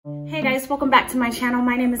Hey guys, welcome back to my channel.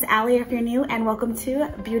 My name is Allie if you're new, and welcome to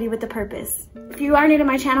Beauty with a Purpose. If you are new to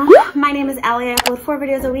my channel, my name is Allie. I upload 4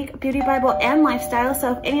 videos a week, beauty, Bible, and lifestyle.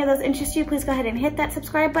 So if any of those interest you, please go ahead and hit that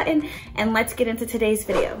subscribe button, and let's get into today's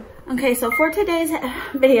video. Okay, so for today's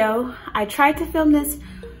video, I tried to film this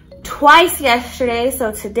twice yesterday.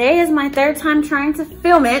 So today is my 3rd time trying to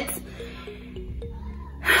film it.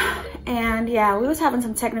 And yeah, we was having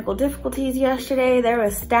some technical difficulties yesterday. There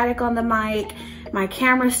was static on the mic. My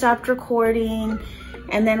camera stopped recording.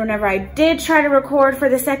 And then whenever I did try to record for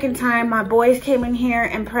the 2nd time, my boys came in here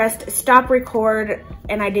and pressed stop record,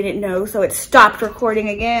 and I didn't know, so it stopped recording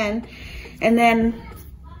again. And then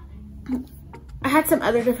I had some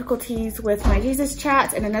other difficulties with my Jesus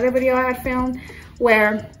chats and another video I had filmed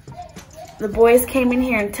where the boys came in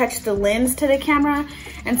here and touched the lens to the camera.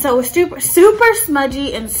 And so it was super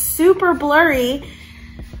smudgy and super blurry.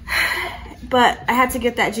 But I had to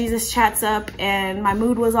get that Jesus chats up, and my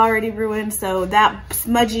mood was already ruined, so that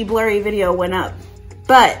smudgy, blurry video went up.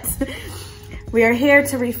 But we are here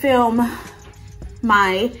to refilm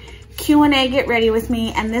my Q&A Get Ready With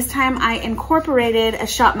Me, and this time I incorporated a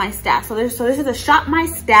Shop My Stash. So this is a Shop My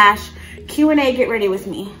Stash Q&A Get Ready With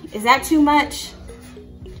Me. Is that too much?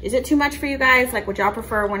 Is it too much for you guys? Like, would y'all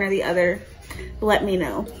prefer one or the other? Let me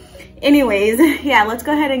know. Anyways, yeah, let's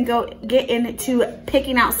go ahead and get into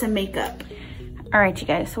picking out some makeup. All right, you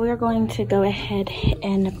guys, so we are going to go ahead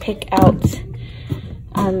and pick out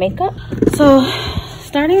our makeup. So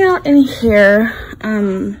starting out in here,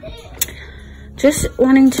 just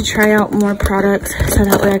wanting to try out more products so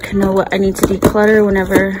that way I can know what I need to declutter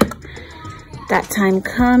whenever that time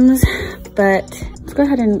comes. But let's go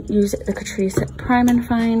ahead and use the Catrice Prime and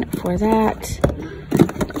Fine for that.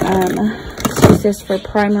 Let's use this for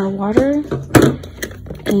primer water.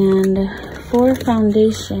 And for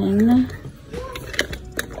foundation,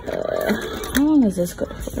 how long is this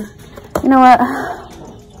good for? You know what?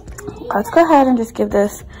 Let's go ahead and just give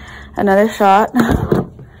this another shot.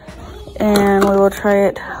 And we will try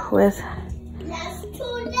it with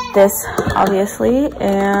this, obviously.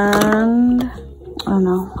 And I don't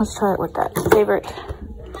know, let's try it with that favorite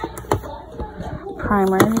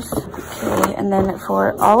primers. Okay, and then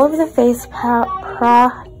for all of the face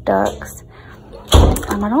products,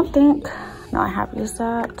 I don't think, no, I have used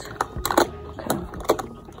that. Okay.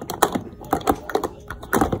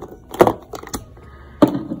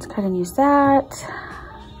 Let's go ahead and use that.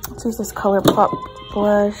 Let's use this Color Pop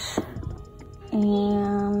blush.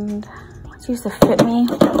 And let's use the Fit Me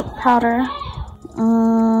powder.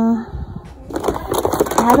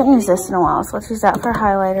 I haven't used this in a while, so let's use that for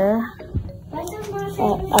highlighter. I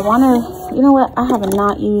want to, you know what? I have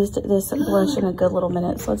not used this blush in a good little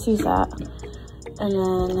minute, so let's use that. And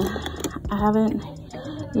then I haven't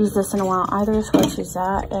used this in a while either, so let's use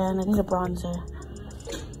that. And I need a bronzer.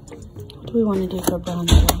 What do we want to do for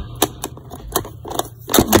bronzer?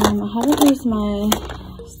 I haven't used my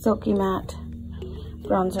Silky Matte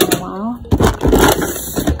bronzer in a while.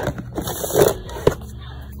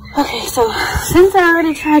 Okay, so since I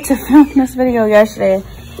already tried to film this video yesterday,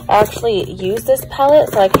 I actually used this palette,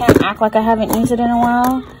 so I can't act like I haven't used it in a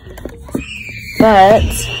while. But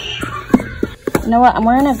you know what? I'm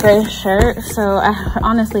wearing a gray shirt, so I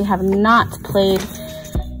honestly have not played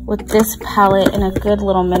with this palette in a good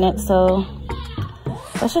little minute. So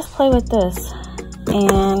let's just play with this.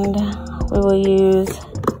 And we will use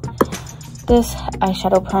this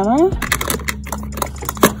eyeshadow primer.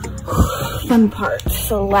 Fun part.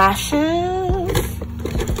 So lashes.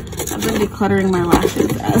 I've been decluttering my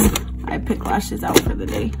lashes as I pick lashes out for the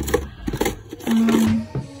day. I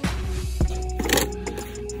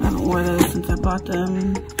haven't worn those since I bought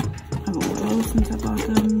them.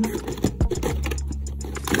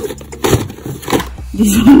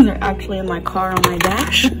 These ones are actually in my car on my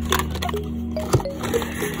dash.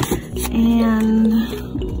 And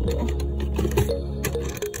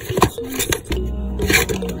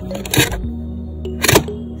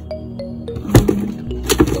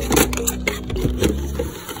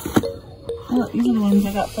these are the ones I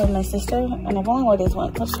got from my sister, and I've only worn these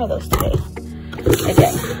once. Let's try those today.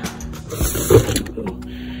 Again.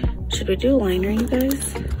 Should we do a liner, you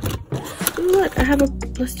guys? Ooh, look, I have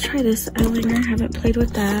let's try this eyeliner. I haven't played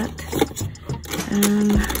with that.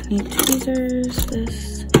 Need tweezers,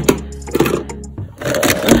 this.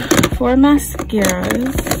 For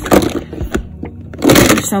mascaras.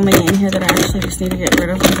 There's so many in here that I actually just need to get rid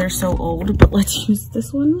of because they're so old, but let's use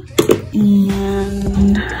this one.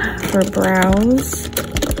 And for brows,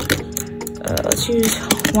 let's use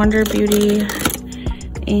Wonder Beauty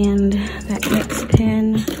and that NYX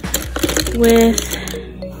pen with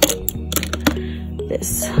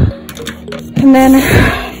this. And then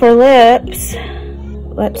for lips,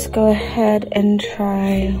 let's go ahead and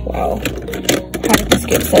try, wow, how did this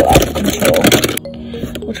get so out of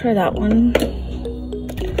control? We'll try that one.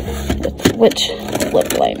 Which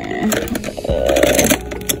lip liner?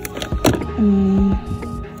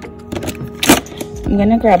 I'm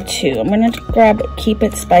gonna grab two. I'm gonna grab Keep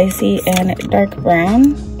It Spicy and Dark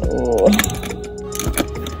Brown. Ooh.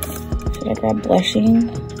 Should I grab Blushing?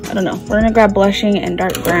 I don't know. We're gonna grab Blushing and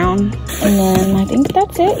Dark Brown. And then I think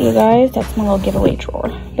that's it, you guys. That's my little giveaway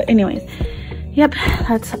drawer. But anyways, yep,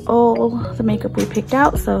 that's all the makeup we picked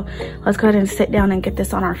out. So let's go ahead and sit down and get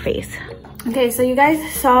this on our face. Okay, so you guys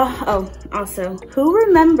saw, oh, also, who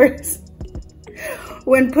remembers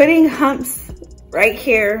when putting humps right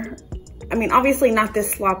here? I mean, obviously not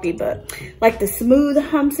this sloppy, but like the smooth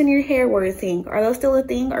humps in your hair were a thing. Are those still a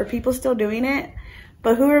thing? Are people still doing it?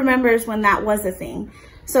 But who remembers when that was a thing?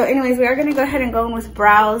 So anyways, we are gonna go ahead and go in with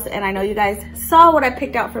brows, and I know you guys saw what I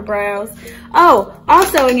picked out for brows. Oh,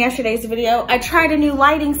 also in yesterday's video, I tried a new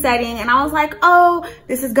lighting setting and I was like, oh,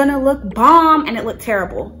 this is gonna look bomb, and it looked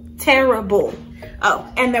terrible. Terrible.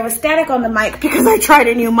 Oh, and there was static on the mic because I tried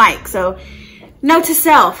a new mic. So note to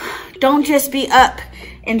self, don't just be up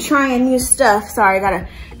and trying new stuff. Sorry, I gotta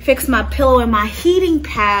fix my pillow and my heating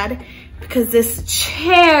pad because this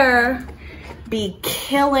chair be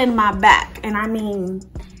killing my back. And I mean,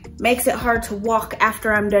 makes it hard to walk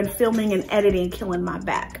after I'm done filming and editing, killing my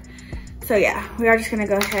back. So yeah, we are just gonna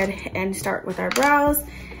go ahead and start with our brows.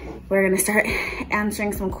 We're gonna start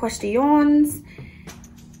answering some questions.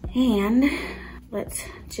 And let's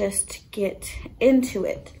just get into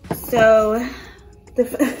it. So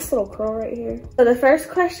this little curl right here. So the first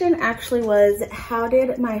question actually was, how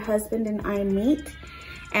did my husband and I meet?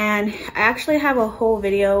 And I actually have a whole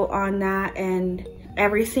video on that and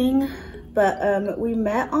everything, but we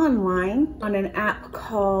met online on an app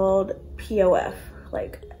called POF.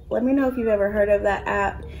 Like, let me know if you've ever heard of that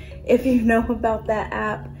app, if you know about that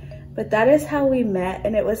app. But that is how we met,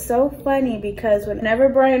 and it was so funny because whenever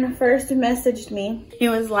Brian first messaged me, he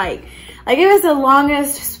was like it was the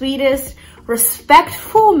longest, sweetest,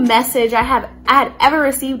 respectful message I had ever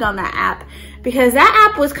received on that app, because that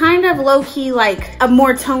app was kind of low-key like a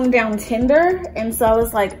more toned down Tinder. And so I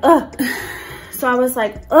was like, ugh. So I was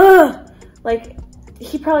like, ugh. Like,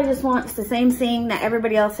 he probably just wants the same thing that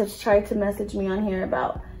everybody else has tried to message me on here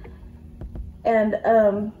about. And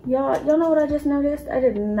y'all know what I just noticed? I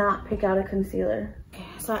did not pick out a concealer. Okay,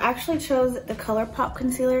 so I actually chose the ColourPop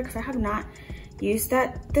concealer because I have not used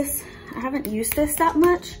I haven't used this that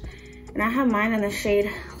much. And I have mine in the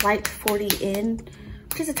shade Light 40N,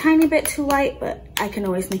 which is a tiny bit too light, but I can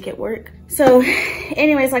always make it work. So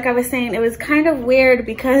anyways, like I was saying, it was kind of weird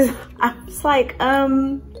because I was like,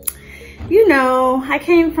 you know, I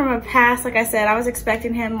came from a past, like I said, I was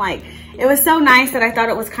expecting him, like, it was so nice that I thought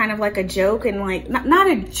it was kind of like a joke, and like, not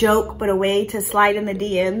a joke, but a way to slide in the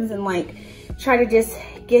DMs and like try to just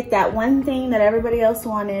get that one thing that everybody else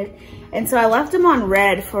wanted. And so I left him on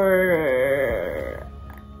red for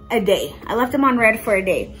a day.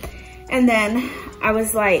 And then I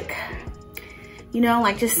was like, you know,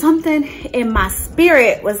 like just something in my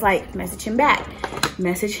spirit was like, message him back.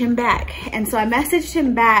 And so I messaged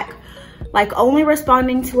him back, like only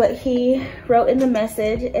responding to what he wrote in the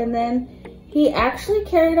message. And then he actually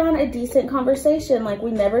carried on a decent conversation. Like,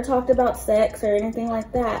 we never talked about sex or anything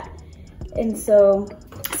like that. And so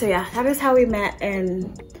yeah, that is how we met.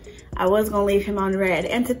 And I was gonna leave him on red.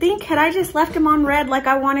 And to think, had I just left him on red like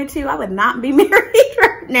I wanted to, I would not be married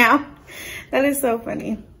right now. That is so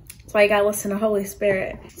funny. That's why you gotta listen to Holy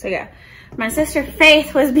Spirit. So yeah, my sister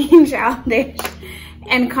Faith was being childish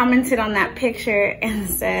and commented on that picture and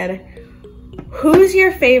said, who's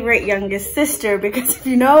your favorite youngest sister? Because if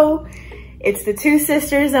you know, it's the two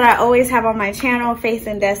sisters that I always have on my channel, Faith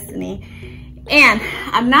and Destiny. And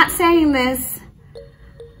I'm not saying this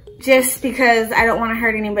just because I don't want to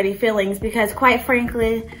hurt anybody's feelings, because quite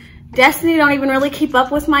frankly, Destiny don't even really keep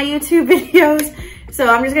up with my YouTube videos. So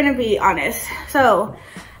I'm just gonna be honest. So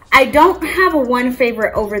I don't have a one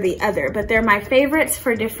favorite over the other, but they're my favorites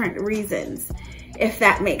for different reasons, if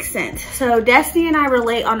that makes sense. So Destiny and I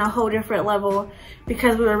relate on a whole different level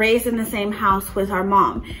because we were raised in the same house with our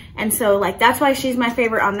mom. And so like, that's why she's my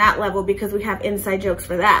favorite on that level, because we have inside jokes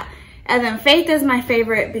for that. And then Faith is my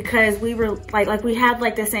favorite because we were like we had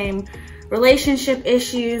like the same relationship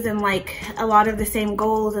issues and like a lot of the same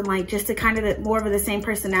goals and like just a kind of more of the same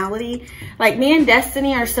personality. Like me and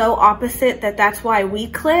Destiny are so opposite that that's why we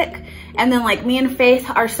click. And then like me and Faith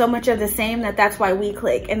are so much of the same that that's why we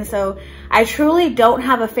click. And so I truly don't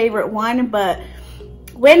have a favorite one, but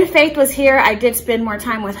when Faith was here, I did spend more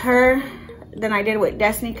time with her than I did with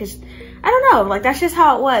Destiny, because I don't know, like that's just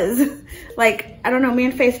how it was. Like, I don't know, me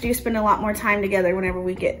and Faith do spend a lot more time together whenever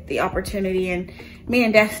we get the opportunity, and me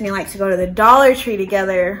and Destiny like to go to the Dollar Tree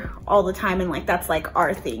together all the time, and like that's like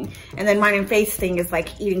our thing. And then mine and Faith's thing is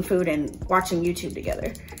like eating food and watching YouTube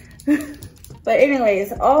together. But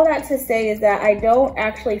anyways, all that to say is that I don't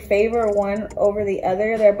actually favor one over the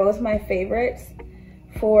other. They're both my favorites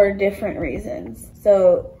for different reasons.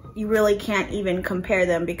 So you really can't even compare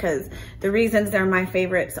them because the reasons they're my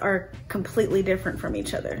favorites are completely different from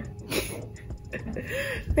each other.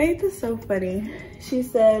 Faith is so funny. She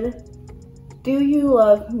said, "Do you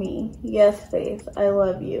love me?" Yes, Faith, I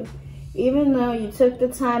love you. Even though you took the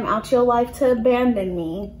time out your life to abandon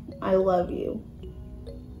me, I love you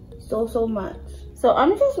so much. So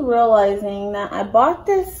I'm just realizing that I bought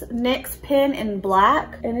this NYX pen in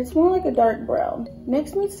black and it's more like a dark brown.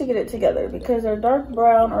 NYX needs to get it together because their dark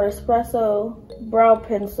brown or espresso brow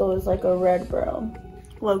pencil is like a red brown.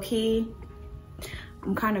 Low key,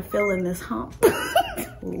 I'm kind of feeling this hump.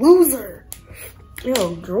 Loser. Ew,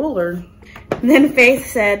 drooler. And then Faith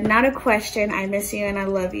said, "Not a question, I miss you and I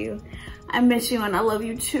love you." I miss you and I love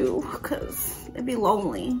you too, because it'd be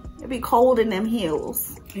lonely. It'd be cold in them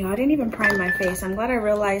heels. You know, I didn't even prime my face. I'm glad I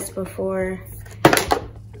realized before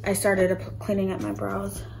I started cleaning up my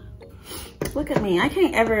brows. Look at me, I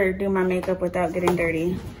can't ever do my makeup without getting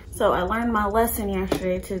dirty. So I learned my lesson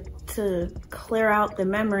yesterday to clear out the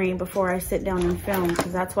memory before I sit down and film,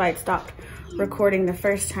 because that's why I stopped recording the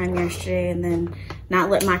first time yesterday and then not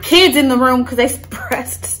let my kids in the room because they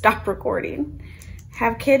pressed stop recording.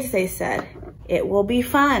 Have kids, they said. It will be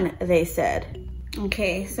fun, they said.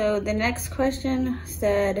 Okay, so the next question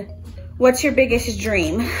said, what's your biggest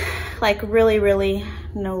dream? Like really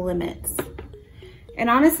no limits. And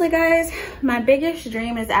honestly guys, my biggest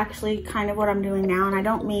dream is actually kind of what I'm doing now, and I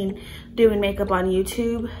don't mean doing makeup on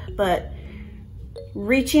YouTube, but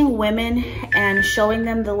reaching women and showing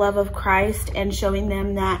them the love of Christ and showing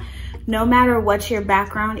them that no matter what your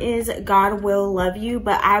background is, God will love you.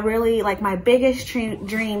 But I really, like, my biggest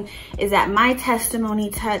dream is that my testimony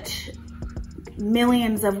touch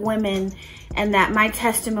millions of women, and that my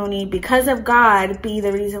testimony, because of God, be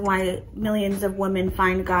the reason why millions of women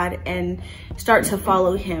find God and start to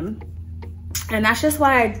follow him. And that's just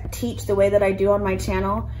why I teach the way that I do on my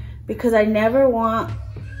channel, because I never want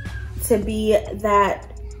to be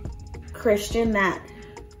that Christian that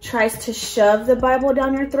tries to shove the Bible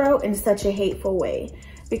down your throat in such a hateful way,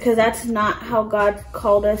 because that's not how God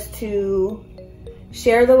called us to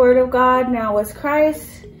share the word of God. Now,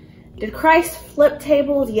 did Christ flip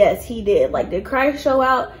tables? Yes, he did. Like, did Christ show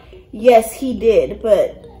out? Yes, he did.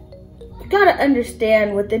 But you gotta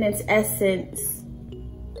understand within its essence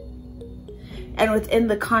and within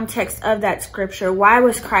the context of that scripture, why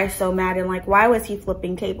was Christ so mad, and like, why was he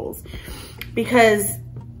flipping tables? Because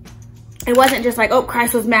it wasn't just like, oh,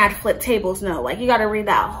 Christ was mad, flip tables. No, like, you got to read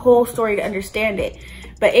that whole story to understand it.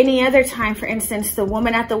 But any other time, for instance, the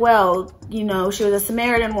woman at the well, you know, she was a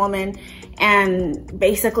Samaritan woman and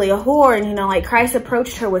basically a whore. And, you know, like, Christ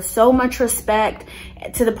approached her with so much respect,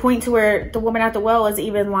 to the point to where the woman at the well was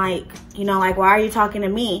even like, you know, like, why are you talking to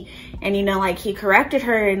me? And, you know, like, he corrected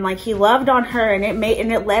her, and like, he loved on her, and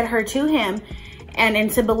it led her to him and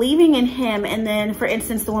into believing in him. And then, for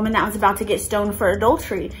instance, the woman that was about to get stoned for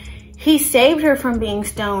adultery, he saved her from being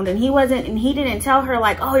stoned, and he didn't tell her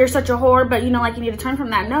like, oh, you're such a whore, but you know, like, you need to turn from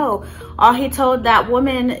that. No, all he told that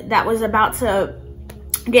woman that was about to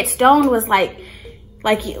get stoned was like,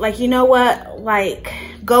 you know what, like,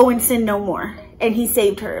 go and sin no more. And he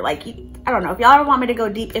saved her. Like, I don't know, if y'all ever want me to go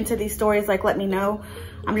deep into these stories, like, let me know.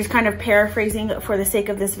 I'm just kind of paraphrasing for the sake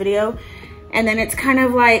of this video. And then it's kind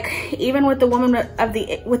of like, even with the woman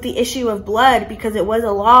with the issue of blood, because it was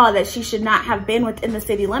a law that she should not have been within the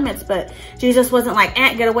city limits, but Jesus wasn't like,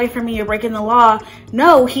 get away from me, you're breaking the law.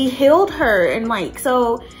 No, he healed her, and like,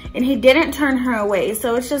 so, and he didn't turn her away.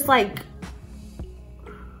 So it's just like,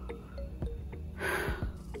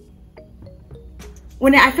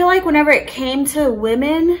 I feel like whenever it came to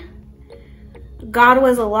women, God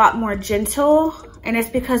was a lot more gentle, and it's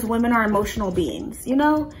because women are emotional beings, you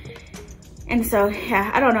know? And so,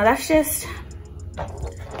 yeah, I don't know. That's just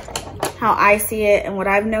how I see it and what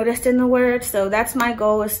I've noticed in the word. So that's my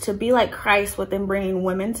goal, is to be like Christ within bringing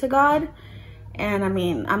women to God. And I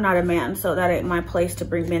mean, I'm not a man, so that ain't my place to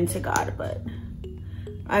bring men to God. But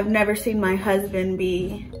I've never seen my husband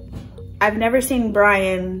I've never seen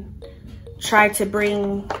Brian try to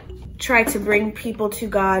bring people to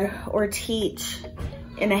God or teach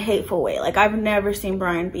in a hateful way. Like, I've never seen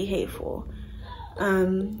Brian be hateful.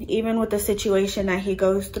 Even with the situation that he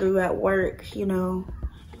goes through at work, you know,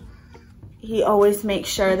 he always makes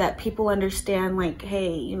sure that people understand, like,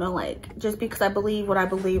 hey, you know, like, just because I believe what I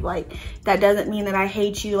believe, like, that doesn't mean that I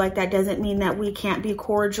hate you. Like, that doesn't mean that we can't be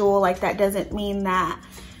cordial. Like, that doesn't mean that,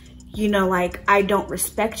 you know, like, I don't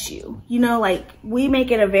respect you. You know, like, we make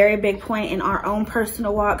it a very big point in our own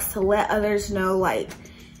personal walks to let others know, like,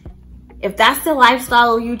 if that's the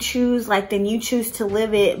lifestyle you choose, like, then you choose to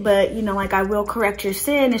live it. But, you know, like, I will correct your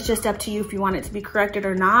sin. It's just up to you if you want it to be corrected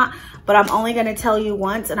or not. But I'm only going to tell you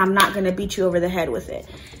once, and I'm not going to beat you over the head with it.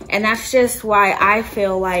 And that's just why I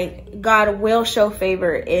feel like God will show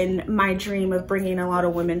favor in my dream of bringing a lot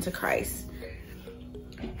of women to Christ.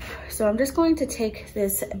 So I'm just going to take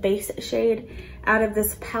this base shade out of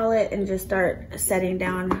this palette and just start setting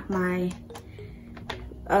down my,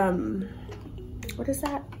 what is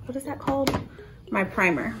that called? My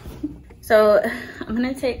primer. So I'm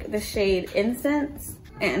gonna take the shade Incense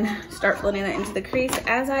and start blending that into the crease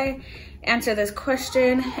as I answer this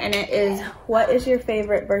question. And it is, what is your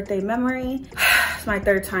favorite birthday memory? It's my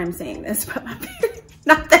third time saying this, but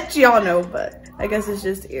not that y'all know, but I guess it's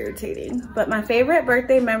just irritating. But my favorite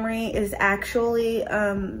birthday memory is actually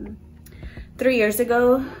 3 years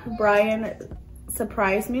ago, Brian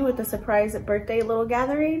surprised me with a surprise birthday little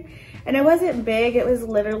gathering. And it wasn't big, it was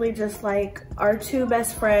literally just like our two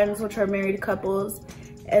best friends, which are married couples,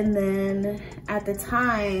 and then at the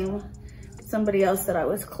time, somebody else that I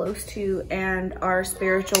was close to, and our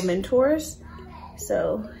spiritual mentors.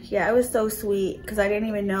 So yeah, it was so sweet because I didn't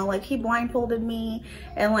even know, like, he blindfolded me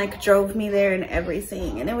and like drove me there and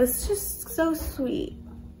everything, and it was just so sweet.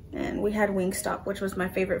 And we had Wingstop, which was my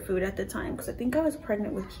favorite food at the time, because I think I was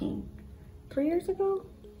pregnant with King 3 years ago.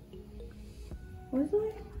 Was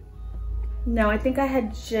I? No, I think I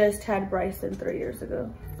had just had Bryson 3 years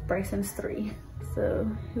ago. Bryson's 3. So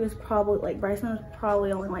he was probably, like, Bryson was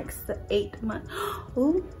probably only like 8 months.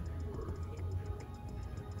 Ooh.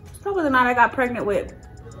 It's probably the night I got pregnant with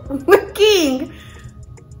King.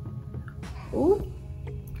 Ooh.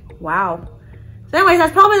 Wow. So anyways,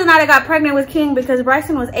 that's probably the night I got pregnant with King, because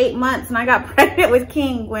Bryson was 8 months and I got pregnant with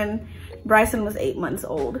King when Bryson was 8 months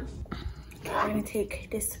old. I'm gonna take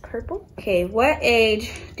this purple. Okay, what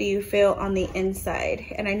age do you feel on the inside?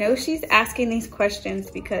 And I know she's asking these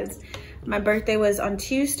questions because my birthday was on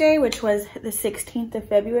Tuesday, which was the 16th of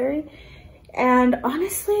February. And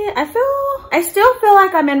honestly, I still feel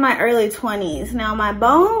like I'm in my early 20s. Now my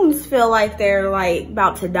bones feel like they're like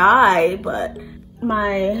about to die, but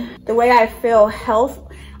the way I feel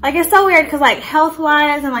like, it's so weird because like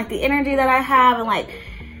health-wise and like the energy that I have and like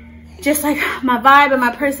just like my vibe and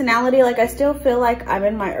my personality, like I still feel like I'm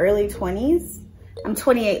in my early 20s. I'm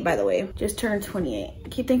 28, by the way, just turned 28. I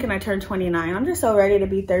keep thinking I turned 29. I'm just so ready to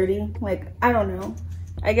be 30. Like, I don't know.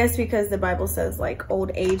 I guess because the Bible says like old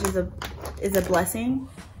age is a blessing.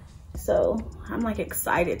 So I'm like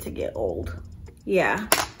excited to get old. Yeah,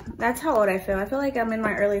 that's how old I feel. I feel like I'm in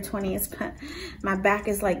my early 20s, but my back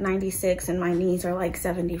is like 96 and my knees are like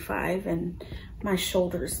 75 and my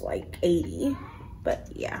shoulders like 80. But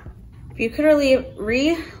yeah. If you could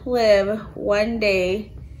relive one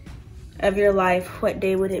day of your life, what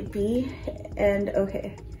day would it be? And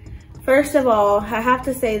okay, first of all, I have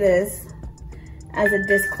to say this as a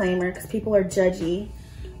disclaimer because people are judgy.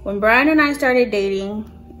 When Brian and I started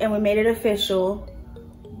dating and we made it official,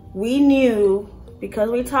 we knew, because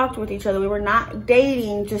we talked with each other, we were not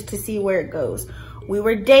dating just to see where it goes. We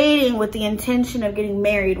were dating with the intention of getting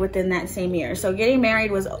married within that same year. So getting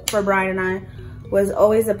married was, for Brian and I, was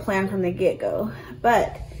always a plan from the get-go.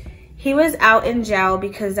 But he was out in jail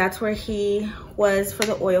because that's where he was for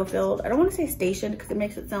the oil field. I don't want to say stationed because it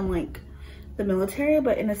makes it sound like the military,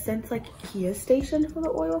 but in a sense, like he is stationed for the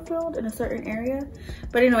oil field in a certain area.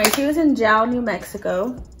 But anyways, he was in Jao, New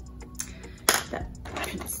Mexico. That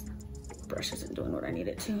brush isn't doing what I need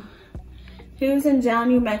it to. He was in Jao,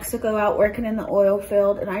 New Mexico, out working in the oil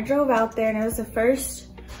field, and I drove out there, and it was the first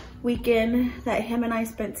weekend that him and I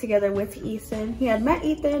spent together with Ethan. He had met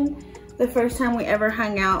Ethan the first time we ever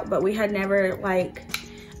hung out, but we had never like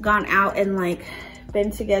gone out and like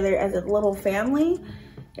been together as a little family.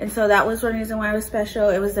 And so that was one reason why it was special.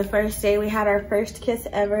 It was the first day we had our first kiss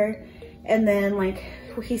ever. And then like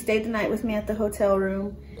he stayed the night with me at the hotel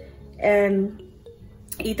room, and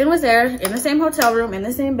Ethan was there in the same hotel room, in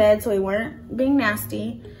the same bed, so we weren't being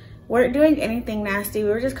nasty, weren't doing anything nasty. We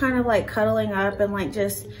were just kind of like cuddling up and like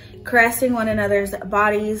just caressing one another's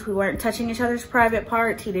bodies. We weren't touching each other's private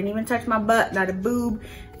parts. He didn't even touch my butt, not a boob,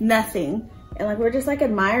 nothing. And like, we're just like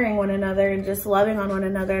admiring one another and just loving on one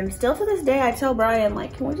another. And still to this day, I tell Brian,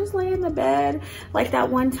 like, can we just lay in the bed like that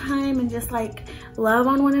one time and just like love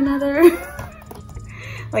on one another?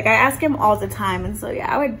 Like, I ask him all the time. And so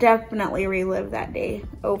yeah, I would definitely relive that day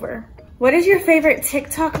over What is your favorite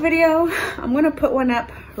TikTok video? I'm gonna put one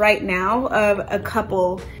up right now of a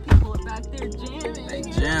couple. People are back there jamming. They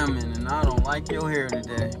jamming and I don't like your hair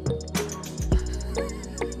today.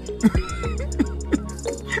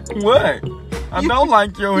 What? I don't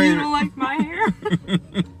like your hair. You don't like my hair?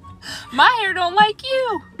 My hair don't like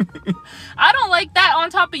you. I don't like that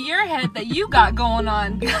on top of your head that you got going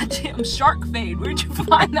on. Goddamn shark fade. Where'd you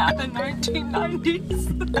find that in the 1990s?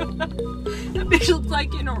 That bitch looks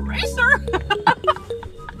like an eraser.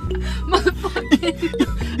 Motherfucking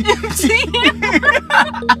MCM.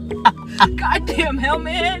 Goddamn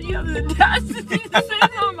helmet. You have the audacity to say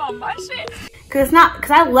something about my shit. Cause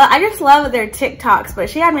I just love their TikToks, but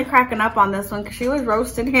she had me cracking up on this one because she was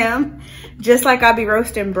roasting him just like I'd be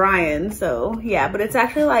roasting Brian. So yeah, but it's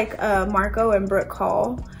actually like Marco and Brooke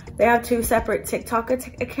Hall. They have two separate TikTok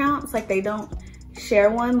accounts. Like they don't share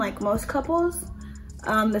one like most couples.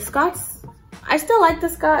 The Scotts, I still like the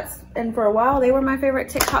Scotts, and for a while they were my favorite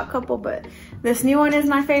TikTok couple, but this new one is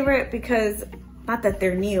my favorite because, not that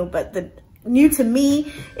they're new, but the new to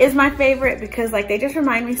me is my favorite because like they just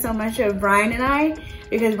remind me so much of Brian and I,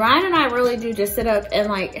 because Brian and I really do just sit up and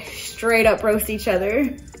like straight up roast each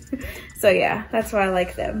other. So yeah, that's why I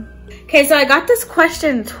like them. Okay, so I got this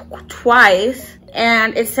question twice,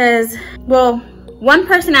 and it says, well, one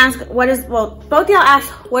person asked both y'all asked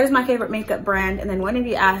what is my favorite makeup brand, and then one of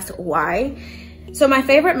you asked why. So my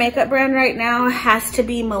favorite makeup brand right now has to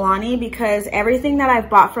be Milani, because everything that I've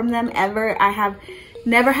bought from them ever, I have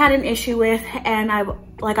never had an issue with, and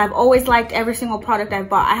I've always liked every single product I've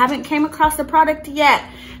bought. I haven't came across a product yet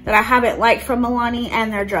that I haven't liked from Milani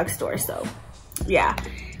and their drugstore. So yeah,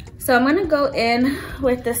 so I'm gonna go in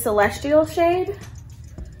with the Celestial shade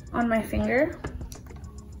on my finger,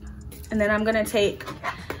 and then I'm gonna take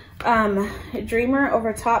Dreamer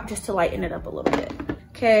over top just to lighten it up a little bit.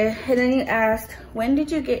 Okay, and then you asked, when did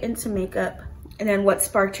you get into makeup, and then what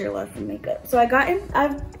sparked your love for makeup? So I've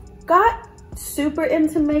got super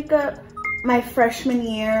into makeup my freshman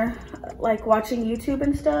year, like watching YouTube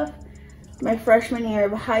and stuff, my freshman year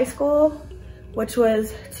of high school, which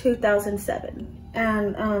was 2007.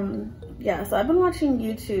 And yeah, so I've been watching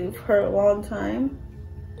YouTube for a long time,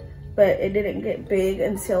 but it didn't get big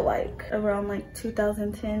until like around like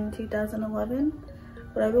 2010, 2011,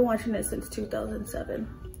 but I've been watching it since 2007.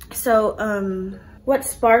 So what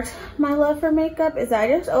sparked my love for makeup is I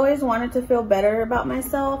just always wanted to feel better about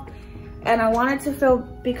myself. And I wanted to feel,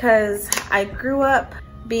 because I grew up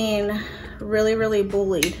being really, really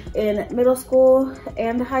bullied in middle school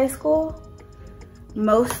and high school.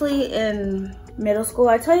 Mostly in middle school.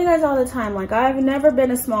 I tell you guys all the time, like I've never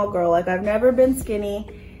been a small girl. Like I've never been skinny,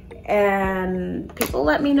 and people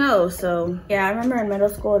let me know. So yeah, I remember in middle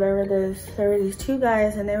school there were these two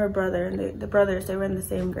guys, and they were brothers, and the brothers, they were in the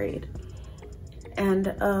same grade. And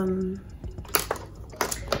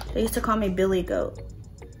they used to call me Billy Goat.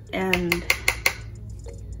 And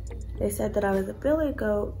they said that I was a billy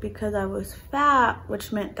goat because I was fat,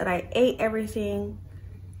 which meant that I ate everything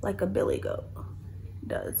like a billy goat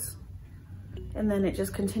does. And then it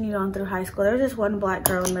just continued on through high school. There was just one black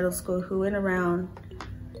girl in middle school who went around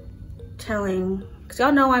telling, because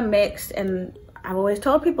y'all know I'm mixed, and I've always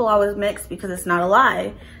told people I was mixed because it's not a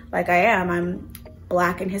lie. Like I am, I'm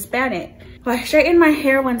black and Hispanic. But I straightened my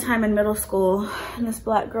hair one time in middle school, and this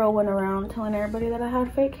black girl went around telling everybody that I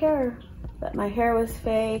had fake hair, that my hair was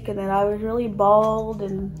fake, and that I was really bald,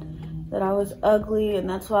 and that I was ugly, and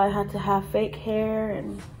that's why I had to have fake hair.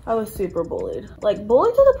 And I was super bullied. Like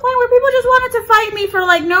bullied to the point where people just wanted to fight me for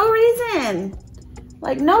like no reason.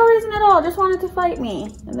 Like no reason at all, just wanted to fight me.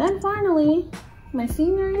 And then finally, my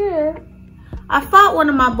senior year, I fought one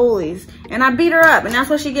of my bullies, and I beat her up, and that's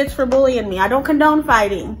what she gets for bullying me. I don't condone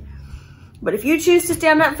fighting. But if you choose to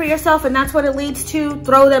stand up for yourself and that's what it leads to,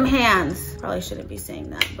 throw them hands. Probably shouldn't be saying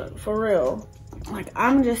that, but for real. Like,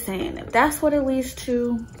 I'm just saying, if that's what it leads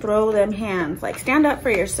to, throw them hands. Like, stand up for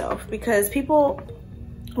yourself, because people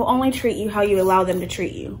will only treat you how you allow them to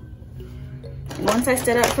treat you. And once I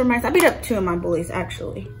stood up for myself, I beat up two of my bullies,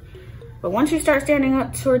 actually. But once you start standing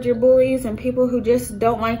up towards your bullies and people who just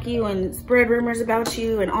don't like you and spread rumors about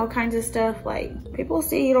you and all kinds of stuff, like, people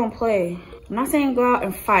see you don't play. I'm not saying go out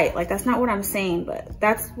and fight, like that's not what I'm saying, but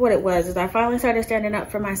that's what it was, is I finally started standing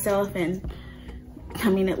up for myself, and I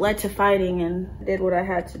mean, it led to fighting and did what I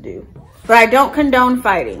had to do. But I don't condone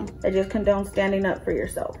fighting, I just condone standing up for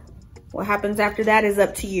yourself. What happens after that is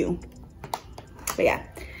up to you. But yeah,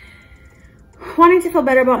 wanting to feel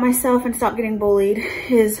better about myself and stop getting bullied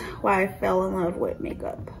is why I fell in love with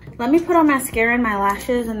makeup. Let me put on mascara and my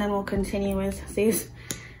lashes, and then we'll continue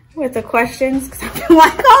with the questions, because I feel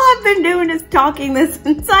like all I've been doing is talking this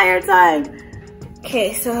entire time.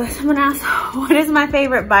 Okay, so someone asked, what is my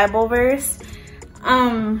favorite Bible verse?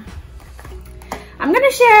 I'm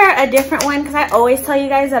gonna share a different one because I always tell you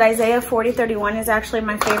guys that Isaiah 40:31 is actually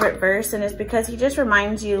my favorite verse, and it's because he just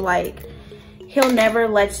reminds you, like, he'll never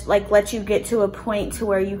let you get to a point to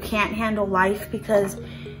where you can't handle life, because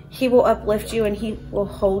he will uplift you and he will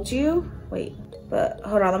hold you. Wait, but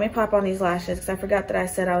hold on, let me pop on these lashes because I forgot that I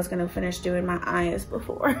said I was gonna finish doing my eyes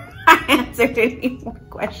before I answered any more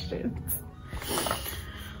questions.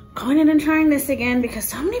 Going in and trying this again because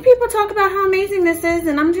so many people talk about how amazing this is,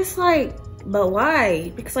 and I'm just like, but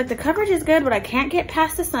why? Because like the coverage is good, but I can't get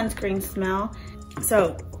past the sunscreen smell.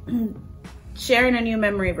 So sharing a new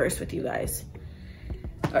memory verse with you guys.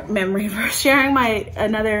 Sharing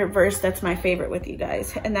another verse that's my favorite with you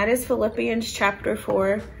guys, and that is Philippians chapter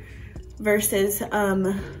 4 verses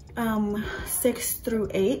 6 through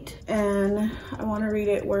 8, and I want to read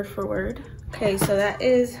it word for word. Okay, so that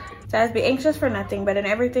is, be anxious for nothing, but in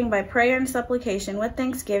everything by prayer and supplication with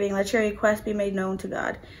thanksgiving let your requests be made known to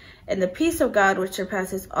God, and the peace of God which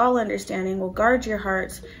surpasses all understanding will guard your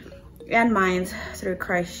hearts and minds through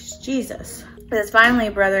Christ Jesus. Because finally,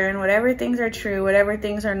 brethren, whatever things are true, whatever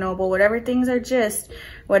things are noble, whatever things are just,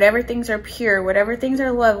 whatever things are pure, whatever things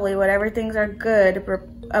are lovely, whatever things are good,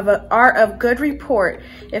 are of good report,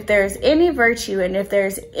 if there is any virtue and if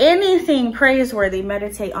there's anything praiseworthy,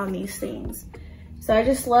 meditate on these things. So I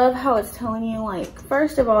just love how it's telling you, like,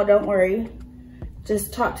 first of all, don't worry.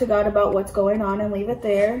 Just talk to God about what's going on and leave it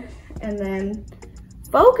there. And then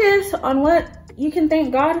focus on what you can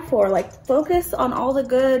thank God for. Like, focus on all the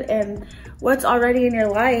good and what's already in your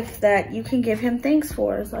life that you can give him thanks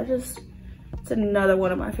for. So it's another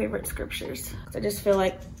one of my favorite scriptures. So I just feel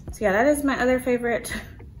like, so yeah, that is my other favorite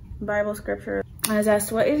Bible scripture. I was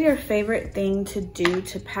asked, what is your favorite thing to do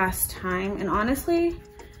to pass time? And honestly,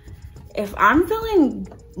 if I'm feeling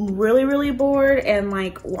really, really bored and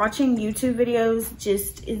like watching YouTube videos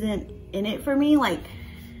just isn't in it for me, like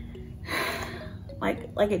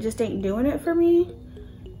it just ain't doing it for me,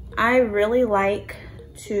 I really like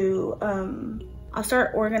to, I'll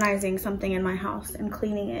start organizing something in my house and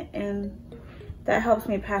cleaning it, and that helps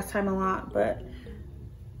me pass time a lot. But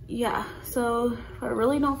yeah, so if I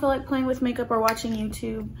really don't feel like playing with makeup or watching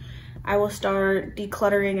YouTube, I will start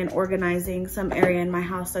decluttering and organizing some area in my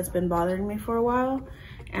house that's been bothering me for a while.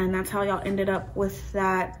 And that's how y'all ended up with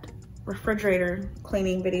that refrigerator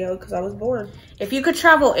cleaning video, because I was bored. If you could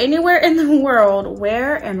travel anywhere in the world,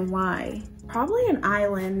 where and why? Probably an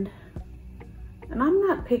island. And I'm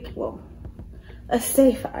not picky, well, a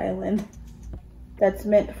safe island that's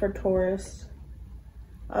meant for tourists.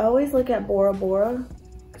 I always look at Bora Bora.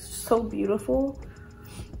 It's so beautiful,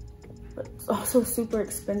 but it's also super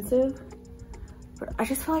expensive. But I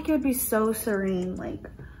just feel like it would be so serene, like,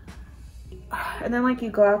 and then like you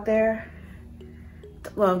go out there,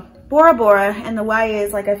 well, Bora Bora, and the why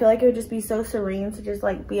is like, I feel like it would just be so serene to just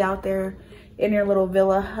like be out there in your little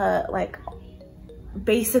villa hut, like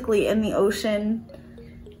basically in the ocean,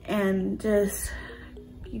 and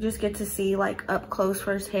you just get to see like up close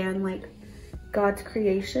firsthand like God's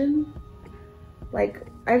creation. Like,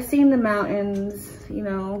 I've seen the mountains, you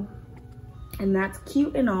know, and that's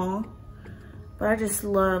cute and all, but I just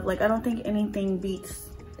love, like, I don't think anything beats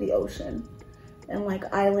the ocean and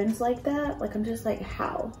like islands like that. Like, I'm just like,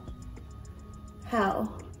 how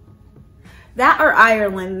that, or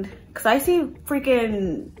Ireland, because I see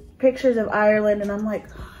freaking pictures of Ireland and I'm like,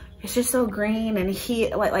 it's just so green and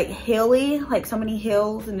like hilly, like so many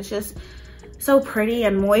hills, and it's just so pretty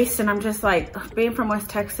and moist. And I'm just like, being from West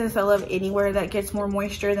Texas, I love anywhere that gets more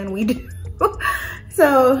moisture than we do.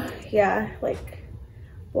 So yeah, like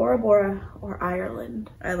Bora Bora or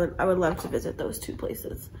Ireland. I would love to visit those two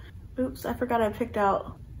places. Oops, I forgot I picked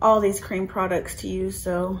out all these cream products to use,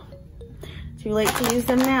 so too late to use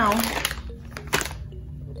them now.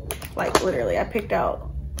 Like literally, I picked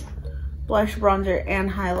out blush, bronzer, and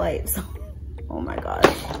highlights. Oh my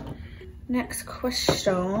gosh. Next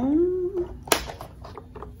question.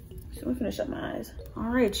 Let me finish up my eyes. All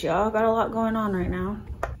right, y'all, got a lot going on right now.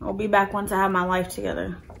 I'll be back once I have my life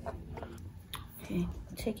together. Okay,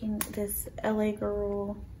 taking this LA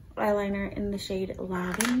Girl eyeliner in the shade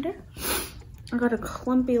Lavender. I got a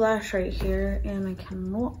clumpy lash right here and I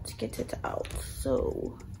cannot get it out.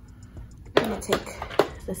 So I'm gonna take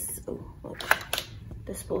this,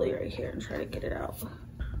 this spoolie right here and try to get it out.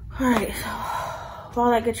 All right, so while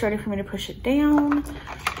that gets ready for me to push it down,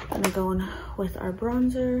 I'm gonna go in with our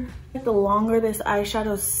bronzer. The longer this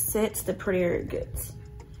eyeshadow sits, the prettier it gets.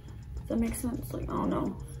 Does that make sense? Like, I don't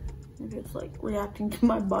know. Maybe it's like reacting to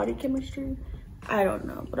my body chemistry. I don't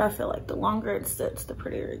know, but I feel like the longer it sits, the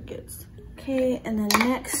prettier it gets. Okay, and then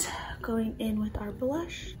next, going in with our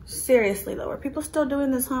blush. Seriously though, are people still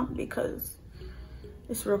doing this hump? Because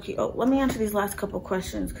it's real cute. Oh, let me answer these last couple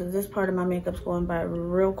questions because this part of my makeup's going by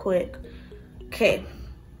real quick. Okay.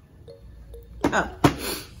 Oh,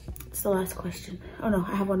 it's the last question. Oh no,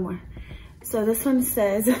 I have one more. So this one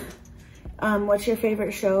says, what's your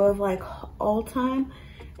favorite show of like all time?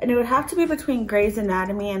 And it would have to be between Grey's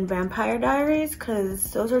Anatomy and Vampire Diaries,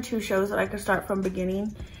 because those are two shows that I could start from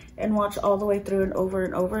beginning and watch all the way through and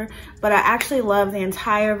over. But I actually love the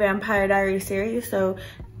entire Vampire Diaries series. So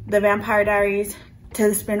the Vampire Diaries to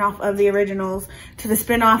the spinoff of the originals, to the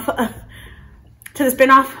spinoff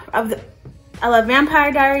of the, I love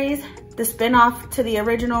Vampire Diaries, the spinoff to the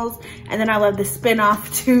originals, and then I love the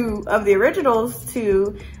spinoff of the originals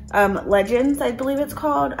to Legends, I believe it's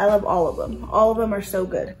called. I love all of them. All of them are so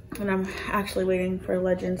good. And I'm actually waiting for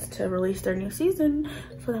Legends to release their new season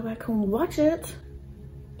so that I can watch it.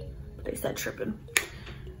 But they said tripping.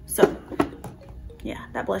 So yeah,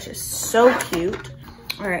 that blush is so cute.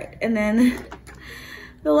 All right, and then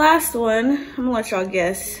the last one, I'm gonna let y'all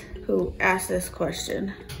guess who asked this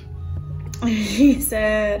question. She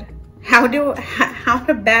said, how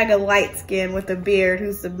to bag a light skin with a beard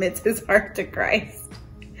who submits his heart to Christ.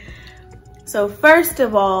 So first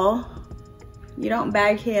of all, you don't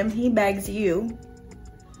bag him, he bags you.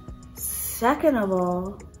 Second of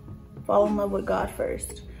all, fall in love with God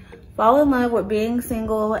first. Fall in love with being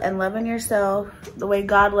single and loving yourself the way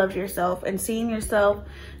God loves yourself and seeing yourself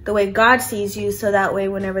the way God sees you, so that way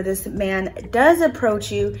whenever this man does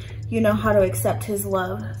approach you, you know how to accept his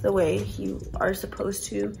love the way you are supposed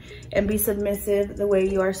to and be submissive the way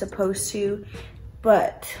you are supposed to.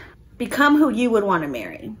 But become who you would want to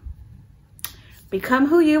marry. Become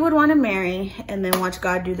who you would want to marry and then watch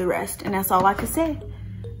God do the rest. And that's all I can say.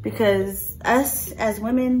 Because us as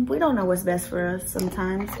women, we don't know what's best for us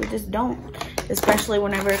sometimes. We just don't. Especially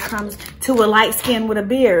whenever it comes to a light skin with a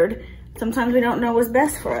beard. Sometimes we don't know what's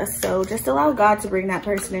best for us. So just allow God to bring that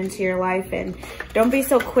person into your life. And don't be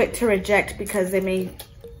so quick to reject because they may...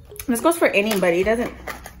 This goes for anybody. It doesn't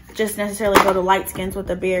just necessarily go to light skins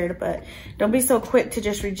with a beard. But don't be so quick to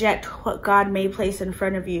just reject what God may place in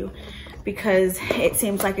front of you, because it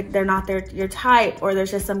seems like they're not your type, or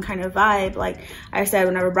there's just some kind of vibe. Like I said,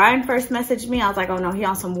 whenever Brian first messaged me, I was like, oh no, he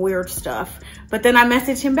on some weird stuff. But then I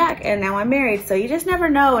messaged him back and now I'm married. So you just never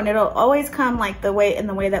know, and it'll always come like in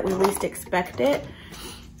the way that we least expect it.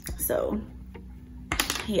 So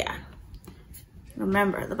yeah.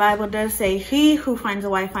 Remember, the Bible does say he who finds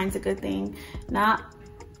a wife finds a good thing.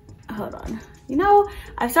 Hold on. You know,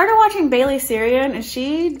 I started watching Bailey Sarian, and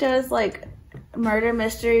she does like murder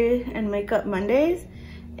mystery and makeup Mondays,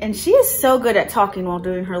 and she is so good at talking while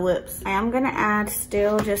doing her lips. I am gonna add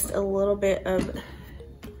still just a little bit of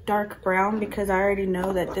dark brown because I already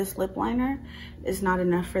know that this lip liner is not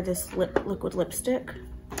enough for this liquid lipstick.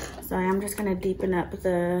 So I am just gonna deepen up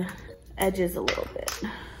the edges a little bit.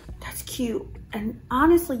 That's cute. And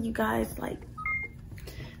honestly, you guys, like,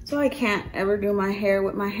 so I can't ever do my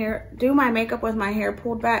makeup with my hair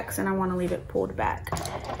pulled back, because then I want to leave it pulled back.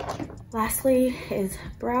 Lastly is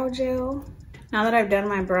brow gel. Now that I've done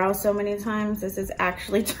my brows so many times, this is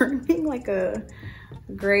actually turning like a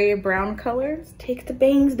gray brown color. Take the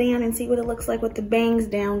bangs down and see what it looks like with the bangs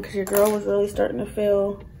down, because your girl was really starting to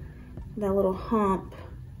feel that little hump.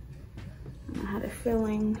 I don't know how they're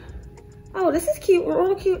feeling. Oh, this is cute. We're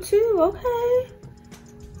all cute too. Okay.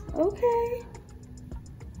 Okay.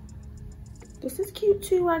 This is cute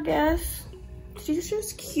too, I guess. She's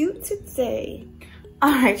just cute today.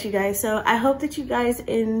 All right, you guys. So I hope that you guys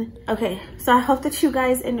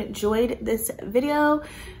enjoyed this video.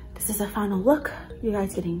 This is a final look. You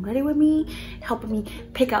guys getting ready with me, helping me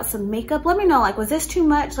pick out some makeup. Let me know, like, was this too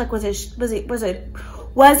much? Like, was a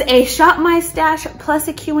Shop My Stash plus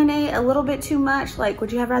a Q&A a little bit too much? Like,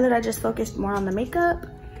 would you have rather I just focused more on the makeup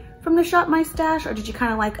from the Shop My Stash, or did you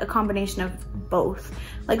kind of like a combination of both?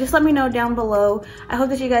 Like, just let me know down below. I hope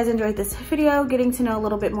that you guys enjoyed this video, getting to know a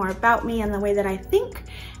little bit more about me and the way that I think.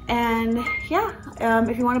 And yeah,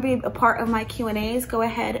 if you want to be a part of my Q&As, go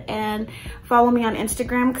ahead and follow me on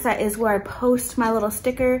Instagram, because that is where I post my little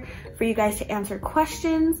sticker for you guys to answer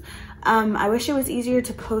questions. I wish it was easier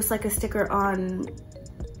to post like a sticker on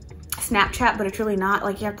Snapchat, but it's really not.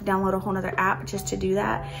 Like, you have to download a whole nother app just to do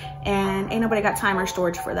that, and ain't nobody got time or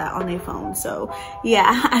storage for that on their phone. So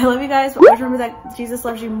yeah, I love you guys, but always remember that Jesus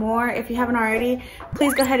loves you more. If you haven't already,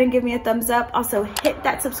 please go ahead and give me a thumbs up. Also hit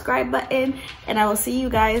that subscribe button, and I will see you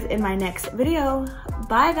guys in my next video.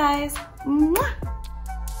 Bye guys. Mwah!